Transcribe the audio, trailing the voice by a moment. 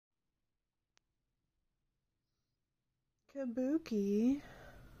Kabuki.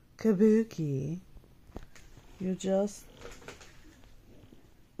 Kabuki. You're just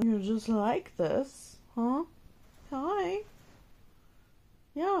like this, huh? Hi.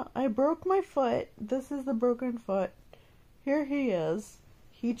 Yeah, I broke my foot. This is the broken foot. Here he is.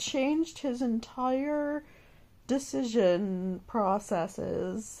 He changed his entire decision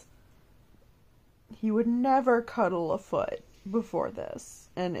processes. He would never cuddle a foot before this.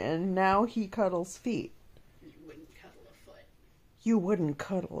 And now he cuddles feet. You wouldn't cuddle a foot. You wouldn't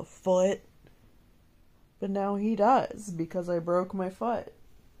cuddle a foot. But now he does, because I broke my foot.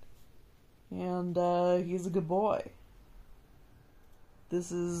 And, he's a good boy.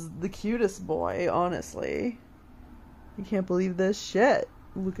 This is the cutest boy, honestly. I can't believe this shit.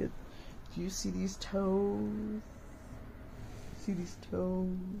 Look at... Do you see these toes? See these toes?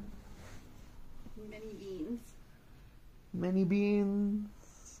 Many beans. Many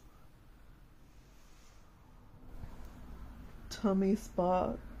beans. Tummy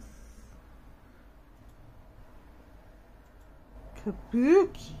spots.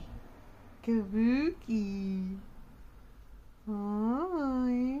 Kabuki. Kabuki.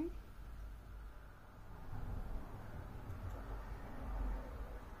 Hi.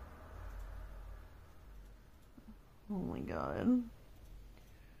 Oh my god.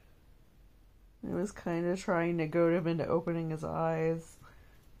 I was kind of trying to goad him into opening his eyes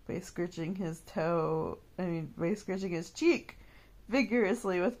by scratching his cheek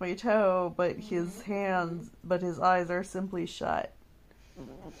vigorously with my toe, but his eyes are simply shut. Is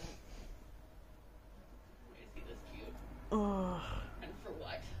he this cute? Ugh. And for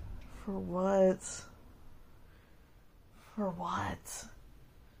what? For what? For what?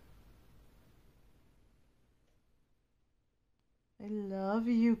 I love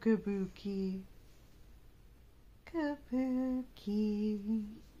you, Kabuki. Kabuki. Heal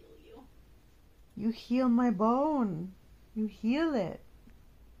you. You heal my bone. You heal it.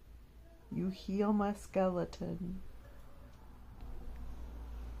 You heal my skeleton.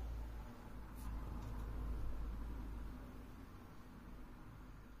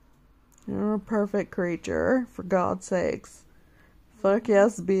 You're a perfect creature, for God's sakes. Fuck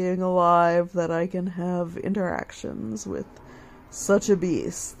yes, being alive, that I can have interactions with such a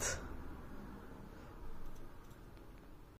beast.